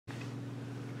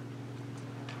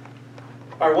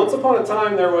All right, once upon a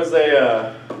time there was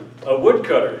a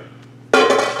woodcutter,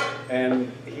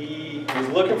 and he was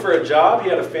looking for a job. He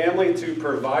had a family to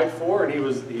provide for, and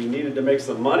he needed to make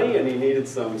some money, and he needed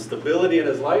some stability in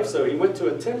his life, so he went to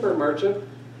a timber merchant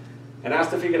and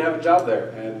asked if he could have a job there,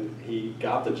 and he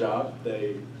got the job.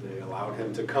 They allowed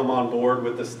him to come on board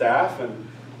with the staff, and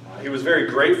he was very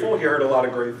grateful. He heard a lot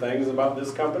of great things about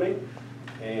this company,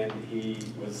 and he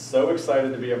was so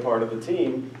excited to be a part of the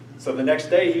team. So the next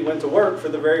day he went to work for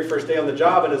the very first day on the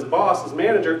job, and his boss, his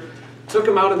manager, took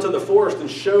him out into the forest and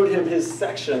showed him his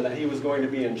section that he was going to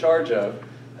be in charge of,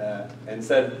 and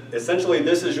said, essentially,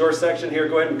 this is your section here,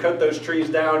 go ahead and cut those trees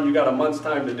down, you got a month's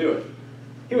time to do it.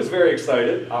 He was very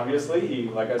excited, obviously.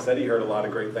 Like I said, he heard a lot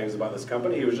of great things about this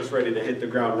company. He was just ready to hit the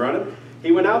ground running.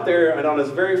 He went out there, and on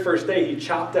his very first day, he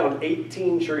chopped down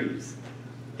 18 trees.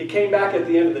 He came back at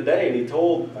the end of the day, and he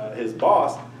told his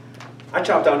boss, I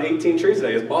chopped down 18 trees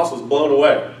today. His boss was blown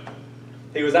away.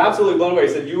 He was absolutely blown away.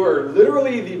 He said, you are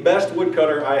literally the best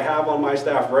woodcutter I have on my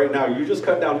staff right now. You just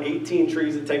cut down 18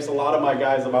 trees. It takes a lot of my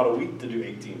guys about a week to do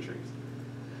 18 trees.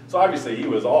 So obviously he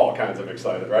was all kinds of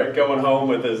excited, right? Going home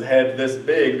with his head this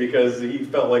big because he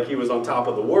felt like he was on top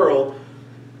of the world.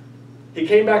 He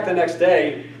came back the next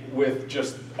day with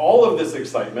just all of this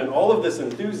excitement, all of this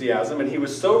enthusiasm, and he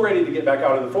was so ready to get back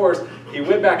out in the forest. He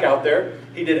went back out there.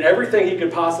 He did everything he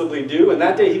could possibly do, and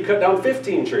that day he cut down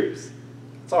 15 trees.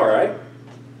 It's all right.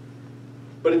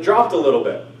 But it dropped a little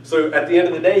bit. So at the end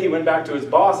of the day, he went back to his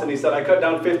boss and he said, I cut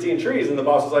down 15 trees. And the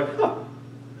boss was like, huh,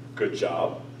 good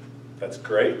job. That's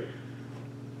great.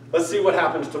 Let's see what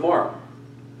happens tomorrow.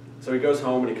 So he goes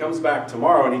home and he comes back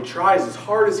tomorrow and he tries as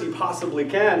hard as he possibly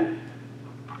can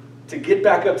to get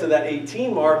back up to that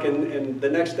 18 mark. And the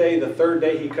next day, the third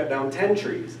day, he cut down 10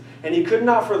 trees. And he could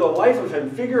not for the life of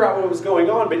him figure out what was going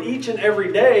on. But each and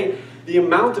every day, the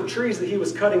amount of trees that he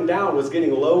was cutting down was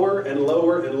getting lower and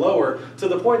lower and lower, to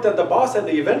the point that the boss had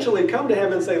to eventually come to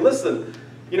him and say, listen,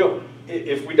 you know,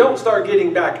 if we don't start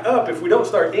getting back up, if we don't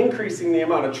start increasing the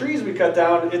amount of trees we cut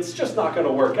down, it's just not going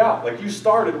to work out. Like, you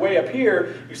started way up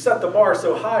here, you set the bar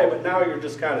so high, but now you're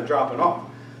just kind of dropping off.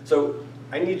 So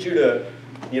I need you to,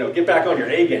 you know, get back on your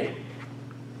A game.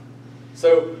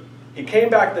 So he came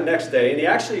back the next day, and he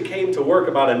actually came to work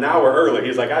about an hour early.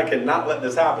 He's like, I cannot let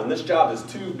this happen. This job is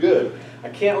too good. I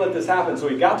can't let this happen. So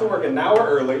he got to work an hour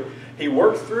early. He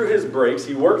worked through his breaks.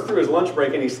 He worked through his lunch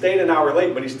break, and he stayed an hour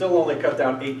late, but he still only cut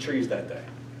down 8 trees that day.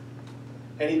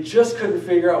 And he just couldn't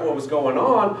figure out what was going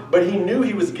on, but he knew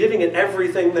he was giving it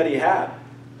everything that he had.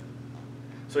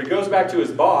 So he goes back to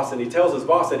his boss, and he tells his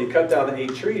boss that he cut down the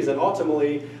 8 trees, and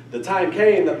ultimately the time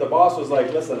came that the boss was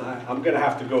like, listen, I'm going to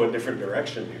have to go a different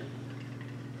direction here.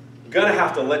 Gonna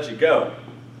have to let you go.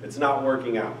 It's not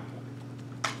working out.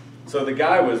 So the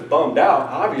guy was bummed out,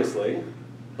 obviously,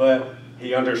 but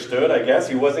he understood, I guess.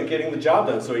 He wasn't getting the job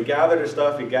done. So he gathered his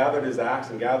stuff, he gathered his axe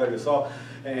and gathered his saw,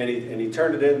 and he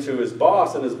turned it into his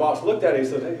boss, and his boss looked at it and he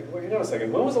said, hey, wait a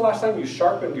second, when was the last time you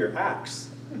sharpened your axe?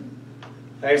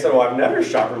 And he said, well, I've never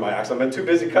sharpened my axe. I've been too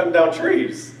busy cutting down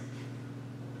trees.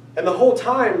 And the whole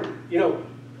time, you know,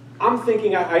 I'm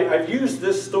thinking, I've used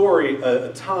this story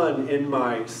a ton in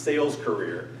my sales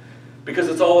career because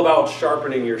it's all about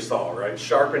sharpening your saw, right?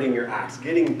 Sharpening your axe,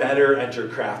 getting better at your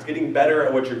craft, getting better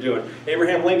at what you're doing.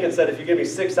 Abraham Lincoln said, if you give me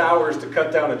 6 hours to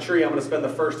cut down a tree, I'm going to spend the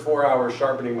first 4 hours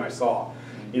sharpening my saw.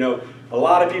 You know, a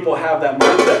lot of people have that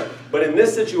mindset. But in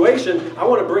this situation, I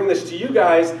want to bring this to you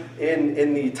guys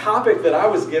in the topic that I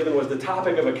was given was the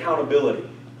topic of accountability.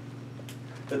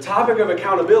 The topic of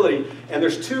accountability, and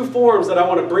there's 2 forms that I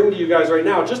want to bring to you guys right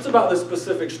now, just about this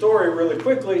specific story really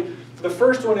quickly. The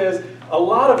first one is, a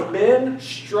lot of men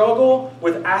struggle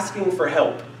with asking for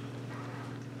help.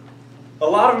 A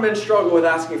lot of men struggle with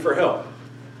asking for help.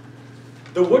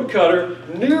 The woodcutter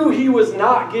knew he was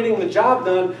not getting the job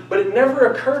done, but it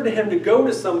never occurred to him to go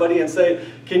to somebody and say,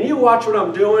 can you watch what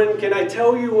I'm doing? Can I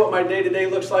tell you what my day-to-day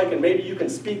looks like, and maybe you can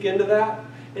speak into that?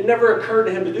 It never occurred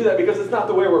to him to do that because it's not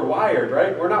the way we're wired,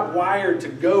 right? We're not wired to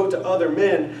go to other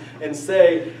men and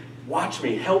say, watch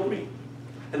me, help me.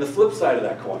 And the flip side of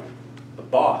that coin, the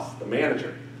boss, the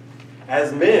manager.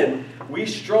 As men, we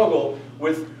struggle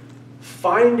with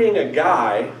finding a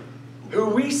guy who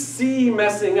we see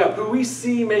messing up, who we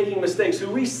see making mistakes, who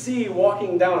we see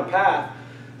walking down a path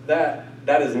that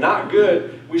is not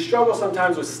good. We struggle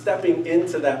sometimes with stepping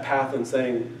into that path and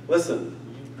saying, listen,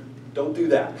 don't do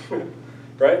that.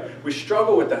 Right? We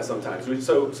struggle with that sometimes.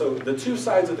 So the 2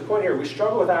 sides of the coin here, we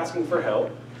struggle with asking for help,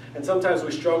 and sometimes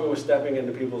we struggle with stepping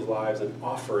into people's lives and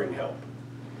offering help.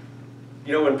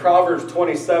 You know, in Proverbs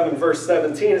 27, verse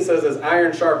 17, it says, as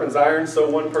iron sharpens iron,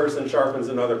 so one person sharpens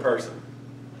another person.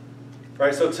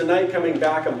 Right, so tonight coming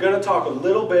back, I'm going to talk a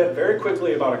little bit, very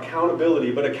quickly, about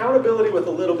accountability, but accountability with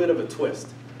a little bit of a twist.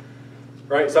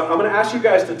 Right, so I'm going to ask you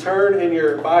guys to turn in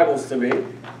your Bibles to me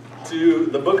to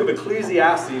the book of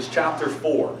Ecclesiastes chapter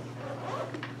 4.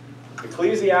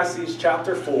 Ecclesiastes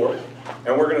chapter 4,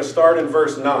 and we're going to start in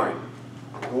verse 9.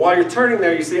 While you're turning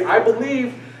there, you see, I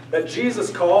believe that Jesus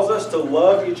calls us to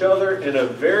love each other in a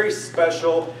very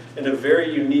special, in a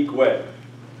very unique way.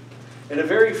 In a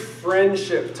very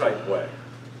friendship type way.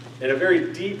 In a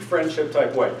very deep friendship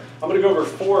type way. I'm going to go over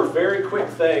 4 very quick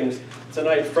things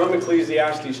tonight from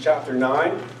Ecclesiastes chapter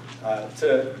 9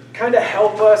 to kind of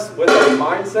help us with our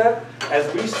mindset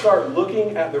as we start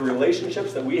looking at the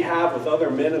relationships that we have with other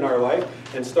men in our life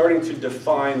and starting to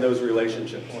define those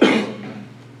relationships.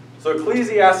 So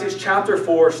Ecclesiastes chapter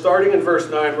 4, starting in verse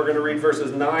 9, we're going to read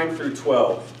verses 9 through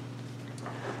 12.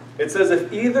 It says,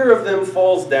 if either of them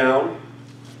falls down,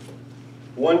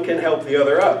 one can help the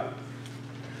other up.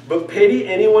 But pity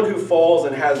anyone who falls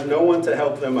and has no one to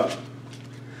help them up.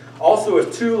 Also,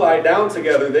 if 2 lie down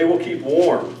together, they will keep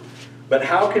warm. But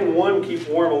how can one keep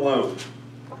warm alone?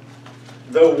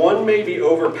 Though one may be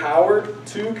overpowered,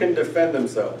 2 can defend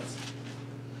themselves.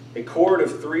 A cord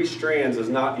of 3 strands is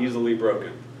not easily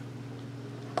broken.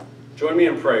 Join me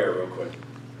in prayer real quick.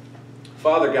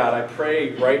 Father God, I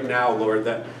pray right now, Lord,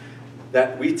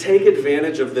 that we take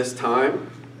advantage of this time.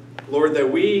 Lord,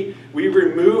 that we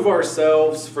remove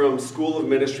ourselves from School of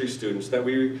Ministry students, that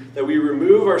we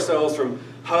remove ourselves from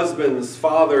husbands,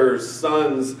 fathers,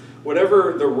 sons,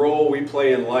 whatever the role we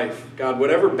play in life. God,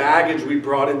 whatever baggage we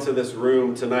brought into this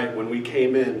room tonight when we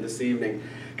came in this evening,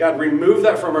 God, remove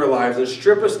that from our lives and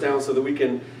strip us down so that we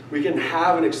can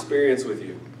have an experience with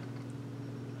you.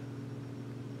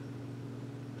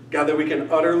 God, that we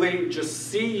can utterly just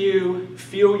see you,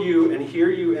 feel you, and hear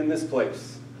you in this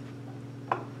place.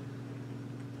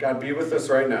 God, be with us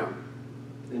right now.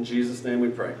 In Jesus' name we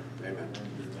pray. Amen.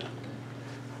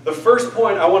 The first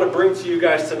point I want to bring to you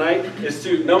guys tonight is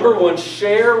to, number 1,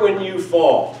 share when you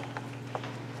fall.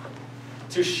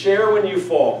 To share when you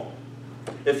fall.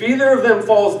 If either of them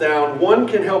falls down, one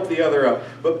can help the other up.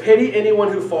 But pity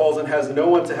anyone who falls and has no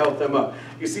one to help them up.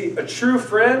 You see, a true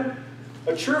friend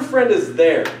is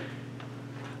there.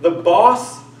 The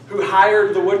boss who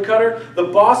hired the woodcutter, the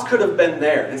boss could have been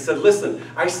there and said, listen,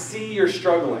 I see you're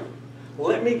struggling.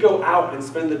 Let me go out and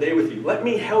spend the day with you. Let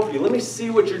me help you. Let me see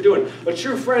what you're doing. A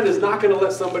true friend is not going to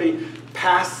let somebody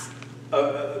pass,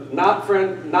 not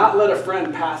let a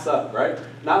friend pass up, right?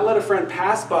 Not let a friend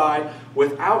pass by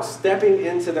without stepping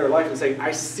into their life and saying,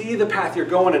 I see the path you're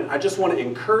going and I just want to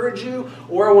encourage you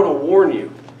or I want to warn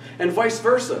you. And vice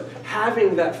versa.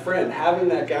 Having that friend, having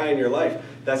that guy in your life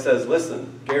that says,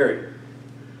 listen, Gary,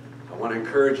 I want to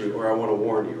encourage you or I want to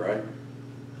warn you, right?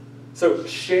 So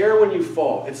share when you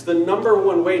fall. It's the number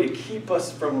 1 way to keep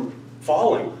us from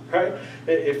falling, right?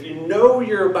 If you know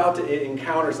you're about to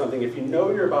encounter something, if you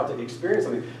know you're about to experience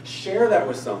something, share that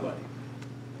with somebody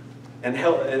and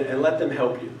let them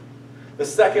help you. The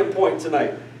second point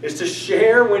tonight is to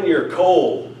share when you're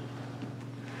cold.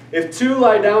 If 2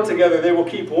 lie down together, they will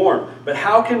keep warm. But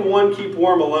how can one keep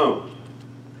warm alone?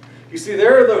 You see,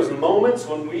 there are those moments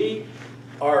when we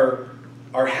are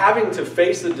having to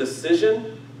face a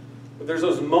decision. There's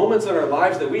those moments in our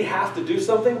lives that we have to do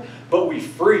something, but we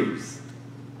freeze.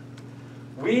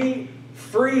 We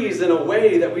freeze in a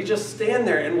way that we just stand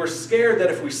there and we're scared that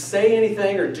if we say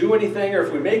anything or do anything or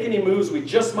if we make any moves, we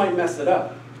just might mess it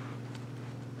up.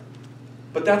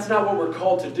 But that's not what we're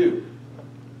called to do.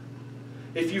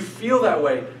 If you feel that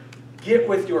way, get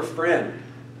with your friend.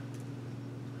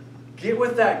 Get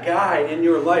with that guy in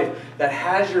your life that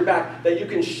has your back, that you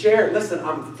can share. Listen,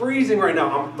 I'm freezing right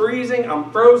now. I'm freezing,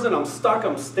 I'm frozen, I'm stuck,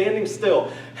 I'm standing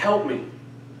still. Help me.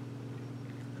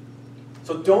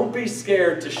 So don't be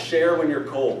scared to share when you're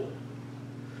cold.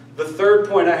 The third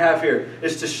point I have here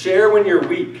is to share when you're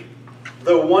weak.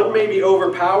 Though one may be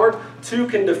overpowered, 2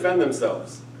 can defend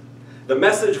themselves. The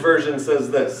Message version says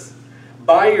this,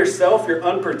 by yourself you're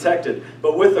unprotected,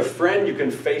 but with a friend you can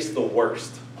face the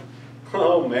worst.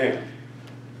 Oh man.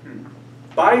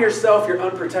 By yourself, you're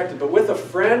unprotected. But with a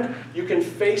friend, you can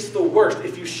face the worst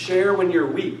if you share when you're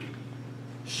weak.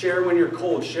 Share when you're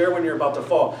cold. Share when you're about to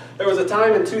fall. There was a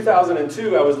time in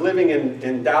 2002, I was living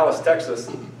in Dallas,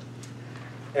 Texas.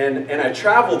 And I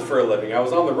traveled for a living. I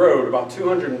was on the road about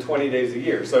 220 days a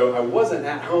year. So I wasn't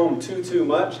at home too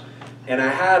much. And I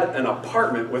had an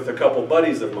apartment with a couple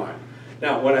buddies of mine.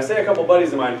 Now, when I say a couple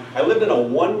buddies of mine, I lived in a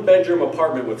 1-bedroom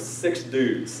apartment with 6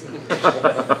 dudes.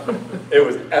 It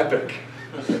was epic.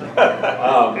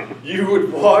 You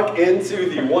would walk into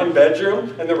the one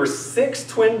bedroom, and there were 6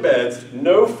 twin beds,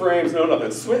 no frames, no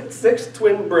nothing. 6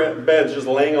 twin beds just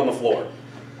laying on the floor.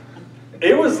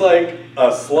 It was like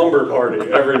a slumber party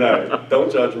every night.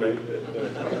 Don't judge me.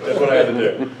 That's what I had to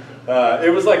do.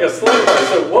 It was like a slumber party.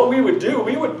 So what we would do,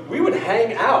 we would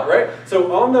hang out, right?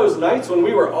 So on those nights when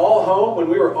we were all home, when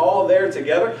we were all there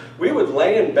together, we would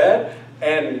lay in bed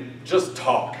and just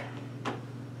talk.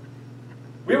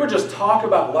 We would just talk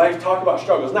about life, talk about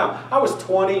struggles. Now, I was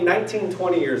 19,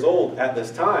 20 years old at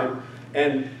this time,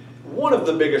 and one of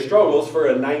the biggest struggles for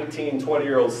a 19,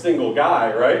 20-year-old single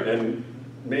guy, right, and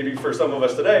maybe for some of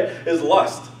us today, is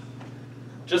lust.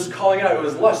 Just calling out, it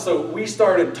was lust. So we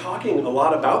started talking a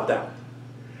lot about that.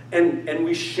 And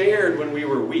we shared when we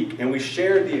were weak, and we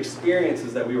shared the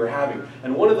experiences that we were having.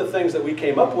 And one of the things that we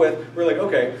came up with, we're like,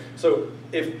 okay, so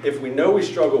if we know we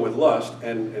struggle with lust,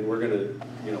 and we're going to,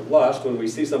 lust when we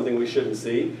see something we shouldn't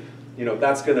see,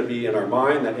 that's going to be in our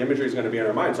mind, that imagery is going to be in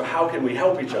our mind. So how can we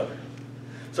help each other?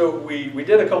 So we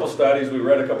did a couple studies, we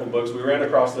read a couple books, we ran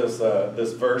across this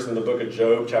verse in the book of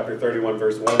Job, chapter 31,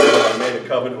 verse 1, I made a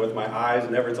covenant with my eyes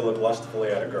never to look lustfully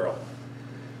at a girl.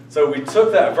 So we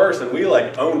took that verse and we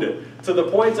owned it, to the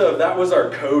point of that was our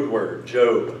code word,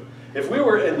 Job. If we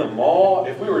were in the mall,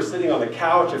 if we were sitting on the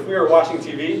couch, if we were watching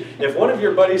TV, if one of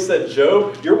your buddies said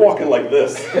Job, you're walking like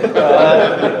this.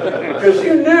 Because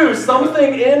you knew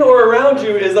something in or around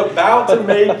you is about to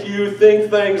make you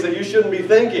think things that you shouldn't be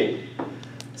thinking.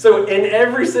 So in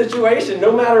every situation,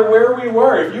 no matter where we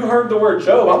were, if you heard the word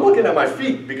Job, I'm looking at my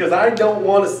feet because I don't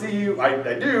want to see you. I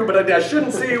do, but I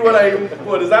shouldn't see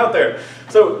what is out there.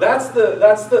 So that's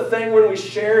the thing when we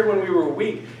shared when we were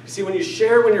weak. You see, when you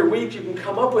share when you're weak, you can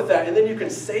come up with that, and then you can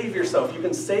save yourself. You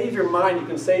can save your mind. You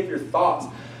can save your thoughts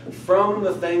from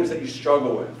the things that you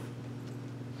struggle with.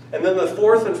 And then the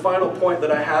fourth and final point that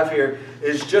I have here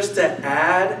is just to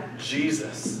add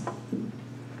Jesus.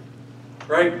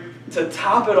 Right? To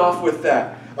top it off with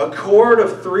that, a cord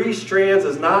of 3 strands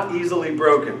is not easily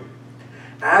broken.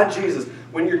 Add Jesus.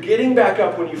 When you're getting back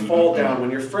up, when you fall down,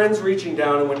 when your friend's reaching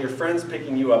down, and when your friend's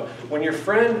picking you up, when your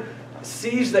friend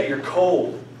sees that you're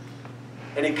cold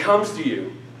and he comes to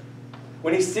you,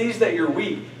 when he sees that you're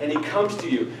weak and he comes to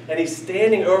you and he's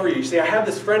standing over you. See, I had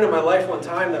this friend in my life one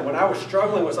time that when I was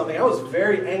struggling with something, I was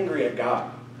very angry at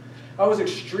God. I was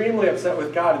extremely upset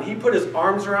with God, and he put his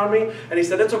arms around me, and he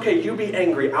said, it's okay, you be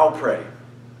angry, I'll pray.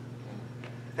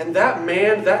 And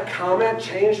that comment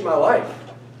changed my life.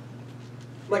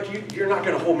 Like, you're not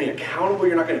going to hold me accountable,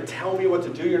 you're not going to tell me what to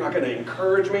do, you're not going to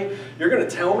encourage me, you're going to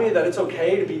tell me that it's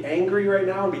okay to be angry right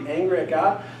now and be angry at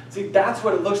God. See, that's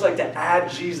what it looks like to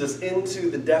add Jesus into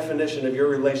the definition of your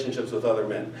relationships with other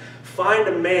men. Find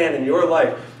a man in your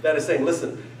life that is saying,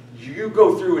 listen, you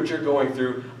go through what you're going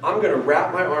through. I'm going to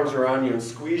wrap my arms around you and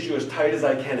squeeze you as tight as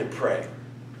I can and pray.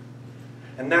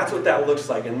 And that's what that looks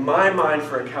like in my mind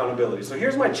for accountability. So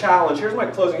here's my challenge. Here's my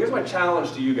closing. Here's my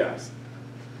challenge to you guys.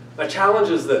 My challenge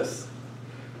is this.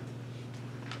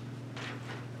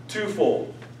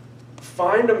 Twofold.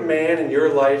 Find a man in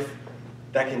your life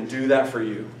that can do that for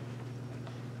you.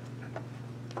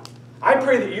 I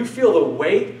pray that you feel the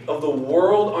weight of the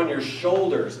world on your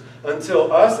shoulders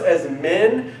until us as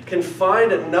men can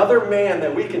find another man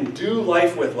that we can do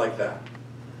life with like that.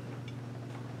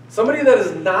 Somebody that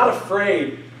is not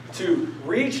afraid to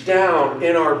reach down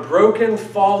in our broken,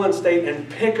 fallen state and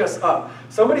pick us up.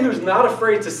 Somebody who's not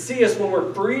afraid to see us when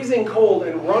we're freezing cold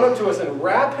and run up to us and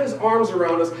wrap his arms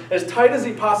around us as tight as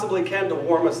he possibly can to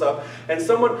warm us up. And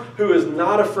someone who is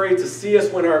not afraid to see us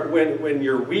when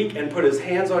you're weak and put his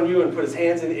hands on you and put his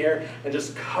hands in the air and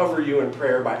just cover you in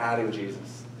prayer by adding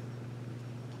Jesus.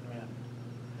 Amen.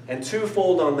 And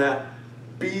twofold on that,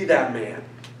 be that man.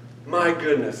 My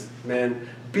goodness, man.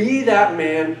 Be that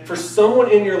man for someone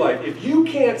in your life. If you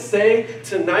can't say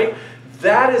tonight,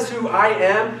 that is who I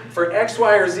am for X,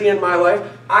 Y, or Z in my life,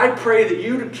 I pray that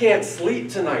you can't sleep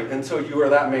tonight until you are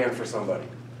that man for somebody.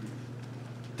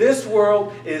 This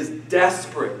world is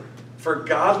desperate for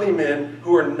godly men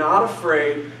who are not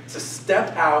afraid to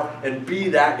step out and be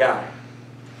that guy.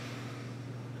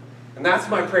 And that's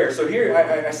my prayer. So here,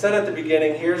 I said at the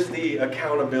beginning, here's the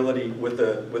accountability with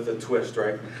the twist,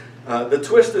 right? The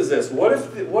twist is this. What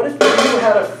if you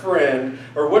had a friend,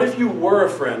 or what if you were a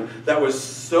friend that was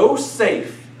so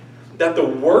safe that the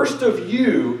worst of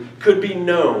you could be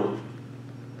known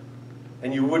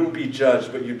and you wouldn't be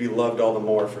judged, but you'd be loved all the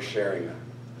more for sharing that?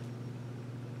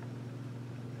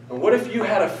 And what if you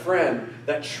had a friend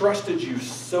that trusted you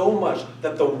so much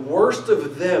that the worst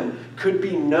of them could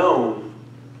be known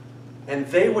And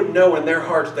they would know in their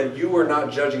hearts that you were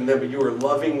not judging them, but you were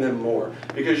loving them more.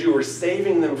 Because you were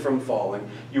saving them from falling.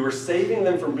 You were saving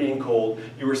them from being cold.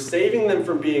 You were saving them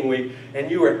from being weak.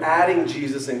 And you were adding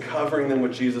Jesus and covering them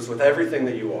with Jesus with everything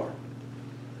that you are.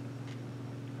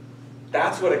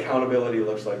 That's what accountability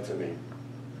looks like to me.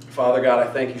 Father God, I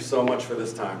thank you so much for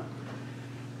this time.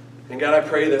 And God, I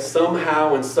pray that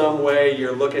somehow, in some way,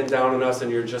 you're looking down on us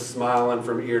and you're just smiling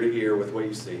from ear to ear with what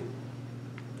you see.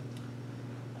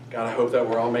 God, I hope that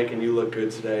we're all making you look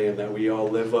good today and that we all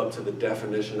live up to the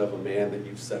definition of a man that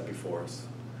you've set before us.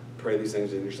 I pray these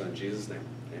things in your Son, Jesus' name.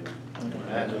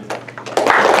 Amen.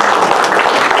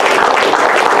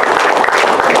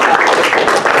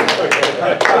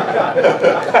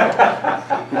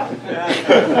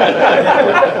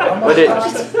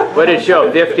 What did it show?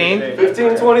 15?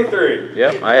 15:23.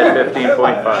 Yep, I had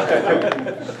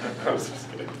 15.5. I was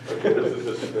just kidding. It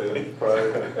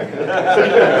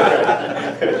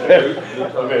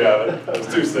was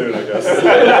too soon, I guess.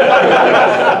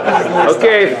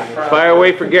 Okay, fire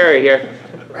away for Gary here.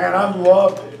 Man, I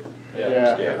loved it.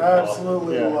 Yeah.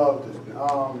 Absolutely loved it.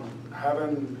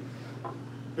 Having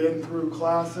been through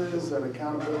classes and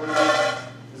accountability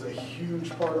is a huge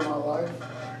part of my life.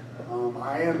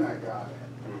 I am that guy.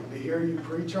 To hear you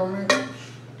preach on it,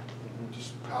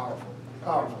 just powerful.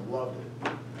 Powerful. Loved it.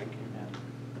 Thank you.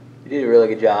 You did a really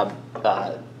good job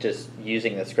just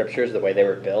using the scriptures the way they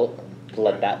were built to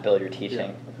let that build your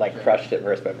teaching. Like crushed it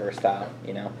verse by verse style,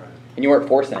 you know. And you weren't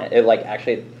forcing it. It like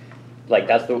actually, like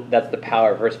that's the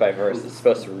power of verse by verse. It's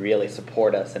supposed to really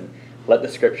support us and let the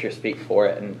scripture speak for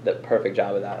it. And the perfect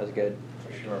job of that was good.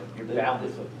 For sure. Your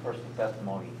balance of personal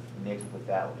testimony mixed with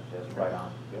that was just right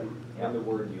on. Yeah. And the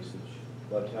word usage.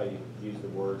 Loved how you use the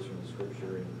words from the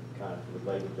scripture and kind of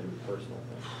related them to personal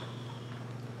things.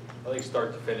 I think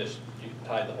start to finish, you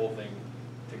tied the whole thing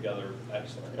together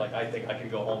excellent. Like I think I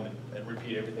could go home and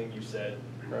repeat everything you said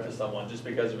to someone just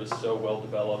because it was so well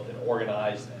developed and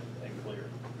organized and clear.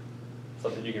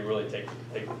 Something you can really take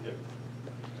with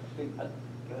you.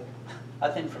 I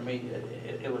think for me,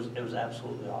 it was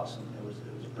absolutely awesome. It was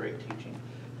a great teaching.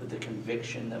 But the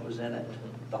conviction that was in it,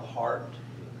 the heart,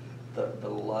 the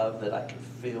love that I could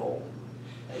feel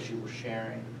as you were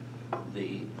sharing,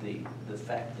 the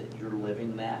fact that you're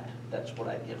living that's what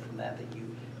I get from that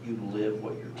you live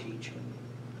what you're teaching.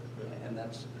 And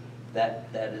that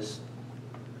is,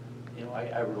 you know,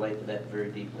 I relate to that very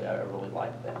deeply. I really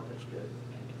like that. That's good.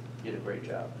 You did a great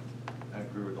job. I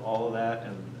agree with all of that,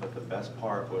 but the best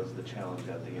part was the challenge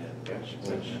at the end,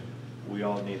 which we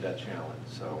all need that challenge.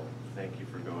 So thank you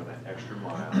for going that extra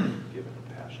mile and giving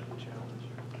a passionate challenge.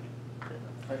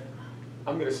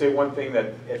 I'm going to say one thing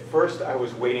that at first I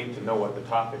was waiting to know what the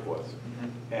topic was.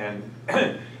 And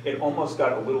it almost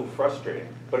got a little frustrating,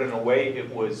 but in a way it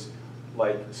was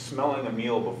like smelling a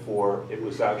meal before it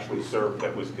was actually served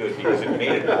that was good, because it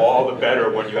made it all the better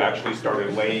when you actually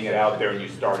started laying it out there and you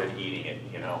started eating it,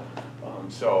 you know.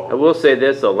 I will say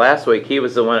this though, last week he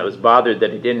was the one that was bothered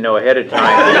that he didn't know ahead of time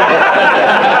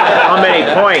how many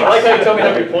points. I like how you told me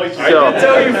how many points. I did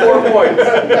tell you 4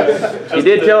 points. He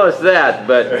did tell us that,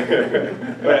 but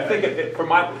I think for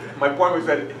my point was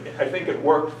that I think it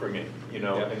worked for me, you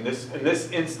know, in this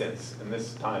instance, in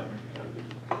this time.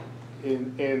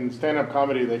 In stand-up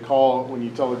comedy, they call, when you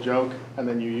tell a joke and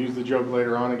then you use the joke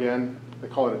later on again, they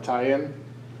call it a tie-in.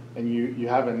 And you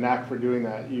have a knack for doing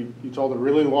that. You told a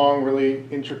really long, really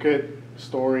intricate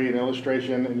story and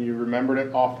illustration, and you remembered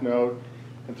it off note.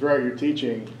 And throughout your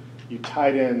teaching, you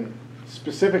tied in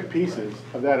specific pieces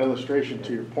of that illustration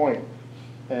to your point.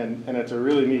 And it's a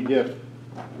really neat gift.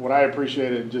 What I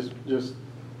appreciated just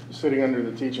sitting under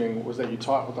the teaching was that you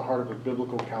taught with the heart of a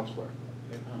biblical counselor.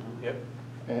 Yep.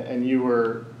 And you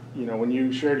were, you know, when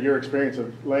you shared your experience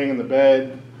of laying in the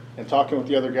bed and talking with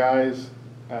the other guys,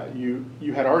 you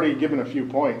had already given a few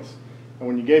points, and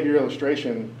when you gave your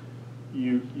illustration,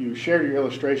 you shared your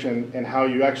illustration and how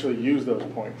you actually used those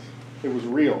points. It was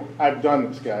real. I've done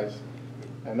this, guys,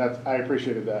 and I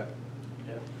appreciated that.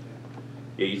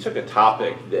 Yeah, you took a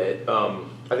topic that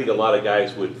I think a lot of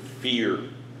guys would fear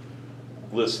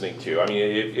listening to. I mean,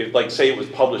 if like say it was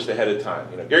published ahead of time,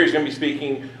 you know, Gary's going to be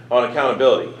speaking on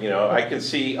accountability. You know, I can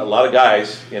see a lot of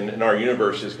guys in our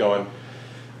universe is going,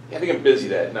 I think I'm busy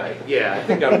that night. Yeah, I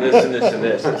think I'm this and this and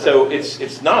this. And so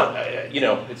it's not, you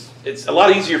know, it's a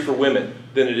lot easier for women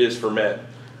than it is for men.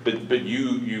 But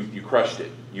you crushed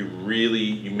it. You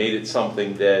made it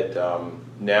something that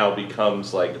now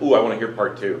becomes like, ooh, I want to hear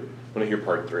part 2. I want to hear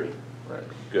part 3. Right.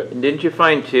 Good. And didn't you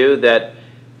find too that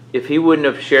if he wouldn't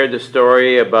have shared the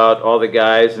story about all the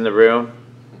guys in the room,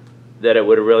 that it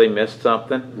would have really missed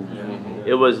something? Mm-hmm.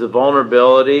 It was the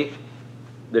vulnerability,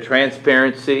 the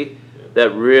transparency,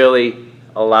 that really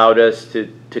allowed us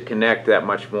to connect that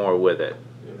much more with it.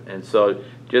 And so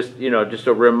just, just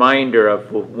a reminder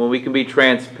of when we can be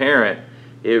transparent,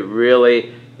 it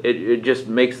really, it just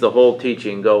makes the whole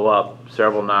teaching go up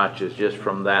several notches just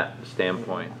from that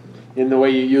standpoint. In the way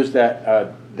you use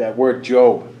that that word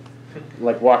Job,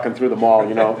 like walking through the mall,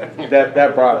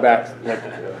 that brought back like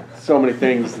so many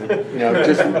things,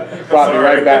 just brought me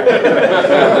right back.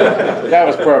 That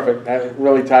was perfect. That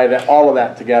really tied all of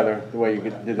that together, the way you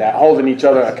did that. Holding each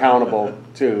other accountable,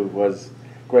 too, was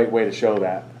a great way to show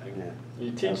that.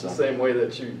 You teach the same way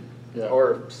that you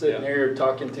are sitting here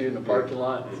talking to you in the parking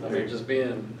lot. I mean, just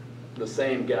being the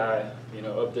same guy,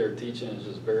 up there teaching is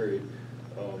just very,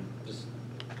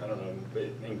 I don't know,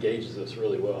 it engages us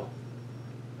really well.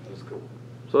 It was cool.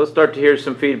 So let's start to hear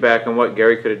some feedback on what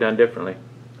Gary could have done differently.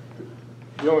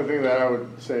 The only thing that I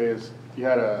would say is you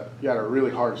had a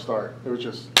really hard start. It was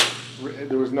just,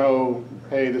 there was no,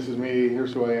 hey, this is me,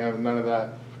 here's who I am, none of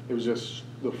that. It was just,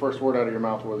 the first word out of your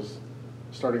mouth was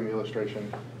starting the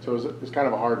illustration. So it was kind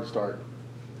of a hard start.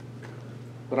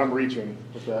 But I'm reaching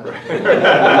with that.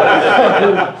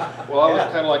 Well, I was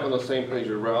kind of like on the same page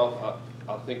with Ralph.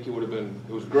 I think it would have been,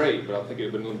 it was great, but I think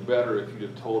it would have been better if you'd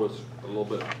have told us a little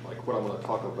bit like what I'm going to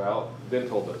talk about, then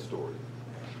told that story.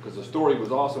 Because the story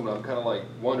was awesome, and I'm kind of like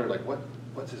wondering, like,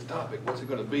 what's his topic? What's it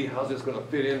going to be? How's this going to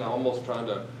fit in? I'm almost trying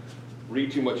to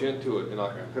read too much into it, and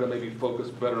I could have maybe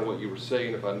focused better on what you were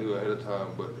saying if I knew ahead of time,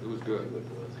 but it was good.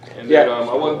 And then,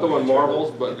 I wasn't throwing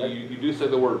marbles, but you do say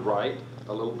the word right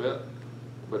a little bit,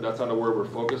 but that's not the word we're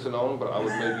focusing on. But I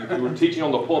would maybe, if you were teaching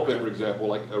on the pulpit, for example,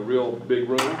 like a real big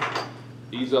room,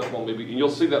 ease up on maybe, and you'll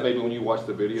see that maybe when you watch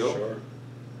the video. Sure.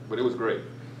 But it was great.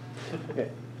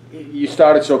 You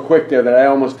started so quick there that I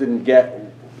almost didn't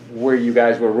get where you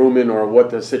guys were rooming or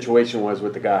what the situation was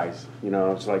with the guys.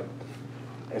 It's like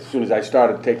as soon as I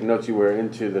started taking notes, you were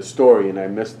into the story, and I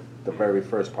missed the very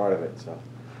first part of it. So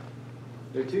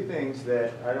there are two things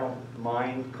that I don't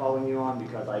mind calling you on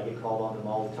because I get called on them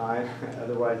all the time.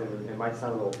 Otherwise, it might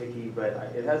sound a little picky, but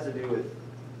it has to do with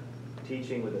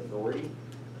teaching with authority.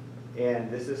 And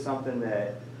this is something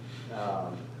that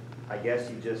I guess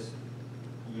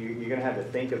you're going to have to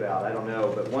think about. I don't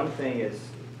know. But one thing is,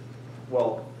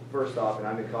 well, first off, and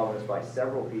I've been called this by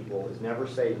several people, is never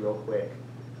say real quick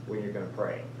when you're going to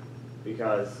pray.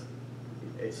 Because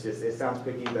it's just, it sounds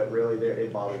picky, but really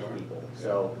it bothers people.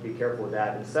 So be careful with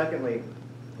that. And secondly,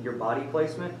 your body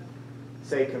placement.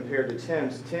 Say compared to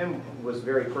Tim's, Tim was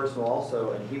very personal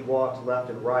also, and he walked left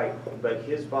and right, but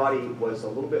his body was a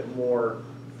little bit more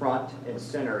front and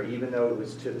center, even though it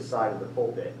was to the side of the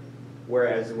pulpit.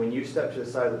 Whereas when you step to the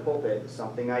side of the pulpit,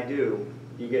 something I do,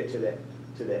 you get to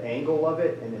the angle of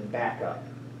it and then back up.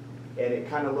 And it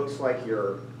kind of looks like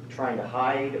you're trying to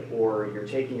hide or you're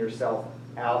taking yourself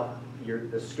out.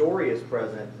 The story is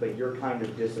present, but you're kind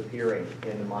of disappearing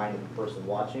in the mind of the person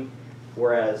watching.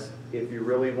 Whereas if you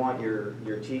really want your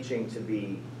teaching to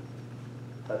be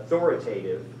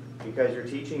authoritative, because you're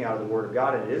teaching out of the Word of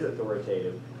God and it is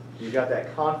authoritative, you've got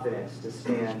that confidence to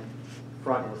stand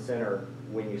front and center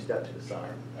when you step to the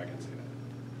side. I can see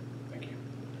that. Thank you.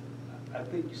 I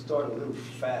think you started a little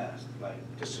fast, like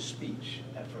just a speech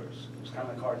at first. It was kind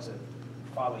of like hard to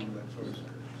follow you at first.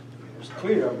 It was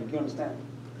clear, I mean, you understand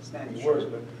your words,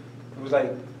 but it was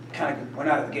like kind of went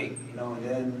out of the gate, and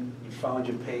then you found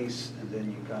your pace, and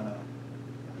then you kind of,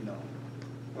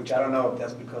 which I don't know if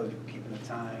that's because you're keeping the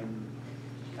time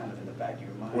kind of in the back of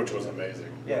your mind. Which was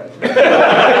amazing. Yeah.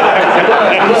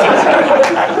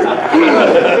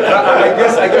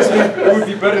 I guess it would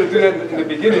be better to do that in the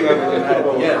beginning of it than at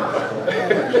the end.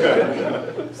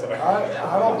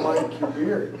 I don't like your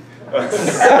beard.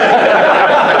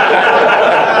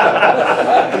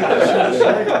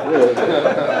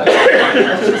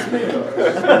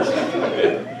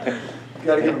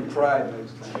 Got to give him pride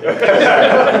next time.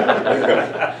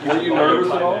 Were you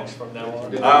nervous at all? From now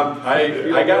on?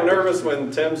 I got nervous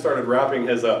when Tim started wrapping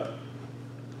his up.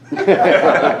 And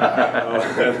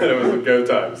then it was a go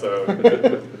time. So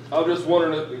I was just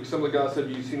wondering if some of the guys said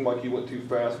you seemed like you went too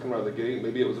fast coming out of the gate.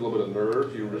 Maybe it was a little bit of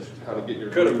nerves. You were just kind of getting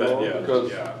your could have groove been, on, yeah.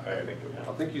 because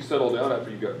I think you settled down after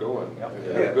you got going. Yeah,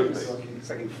 Good pace. it's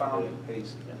like he found the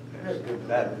pace.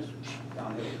 That was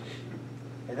downhill.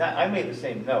 And I made the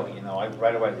same note, I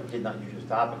right away did not use this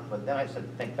topic, but then I said,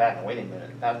 think back and wait a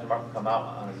minute. Pastor Mark would come out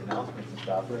on his announcements and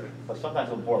stuff, but sometimes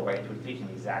he'll bore right into his teaching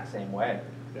the exact same way.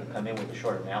 He'll come in with a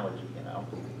short analogy,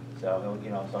 So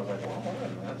he'll, so I was like, well, wait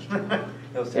a minute.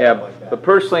 He'll say it like that. But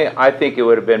personally, I think it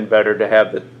would have been better to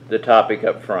have the topic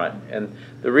up front. And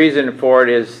the reason for it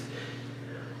is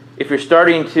if you're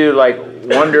starting to like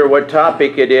wonder what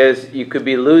topic it is, you could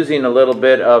be losing a little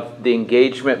bit of the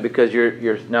engagement because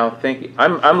you're now thinking.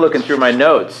 I'm looking through my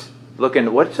notes,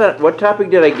 looking what topic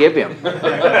did I give him?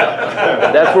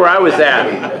 That's where I was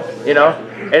at, you know.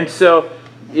 And so,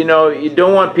 you know, you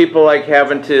don't want people like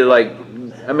having to like.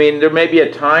 I mean, there may be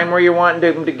a time where you want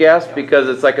them to guess because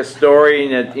it's like a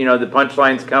story and you know the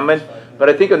punchline's coming. But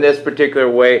I think in this particular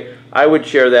way, I would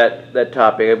share that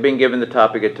topic. I've been given the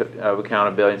topic of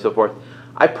accountability and so forth.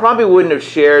 I probably wouldn't have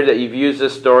shared that you've used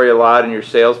this story a lot in your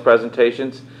sales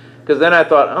presentations, because then I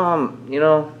thought, you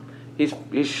know,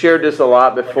 he's shared this a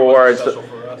lot before. And so,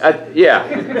 yeah,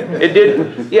 it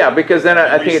did. Yeah, because then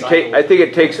I think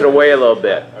it takes it away a little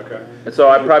bit. Okay. And so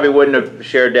I probably wouldn't have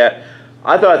shared that.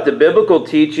 I thought the biblical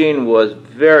teaching was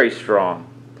very strong.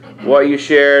 What you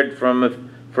shared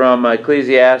from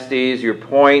Ecclesiastes, your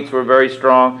points were very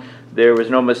strong. There was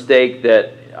no mistake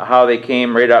that how they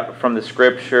came right up from the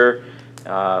scripture,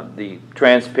 the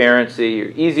transparency,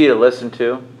 you're easy to listen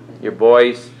to, your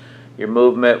voice, your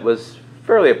movement was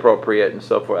fairly appropriate and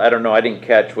so forth. I don't know, I didn't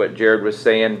catch what Jared was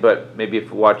saying, but maybe if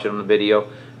you watch it on the video,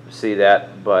 you see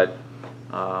that. But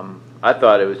I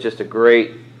thought it was just a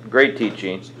great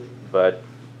teaching. But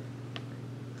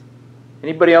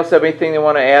anybody else have anything they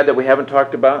want to add that we haven't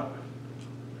talked about?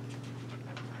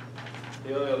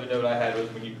 The only other note I had was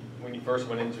when you first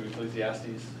went into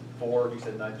Ecclesiastes 4, you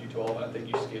said 9 through 12. I think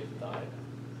you skipped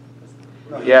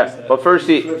 9. Yeah. Well, first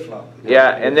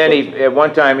yeah, and then at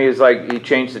one time he was like he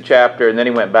changed the chapter, and then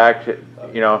he went back to,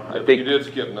 you know, I think you did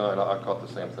skip 9. I caught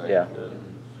the same thing. Yeah.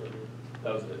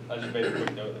 That was it. I just made a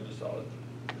quick note and just saw it.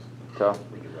 So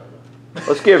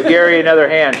let's give Gary another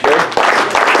hand, sure.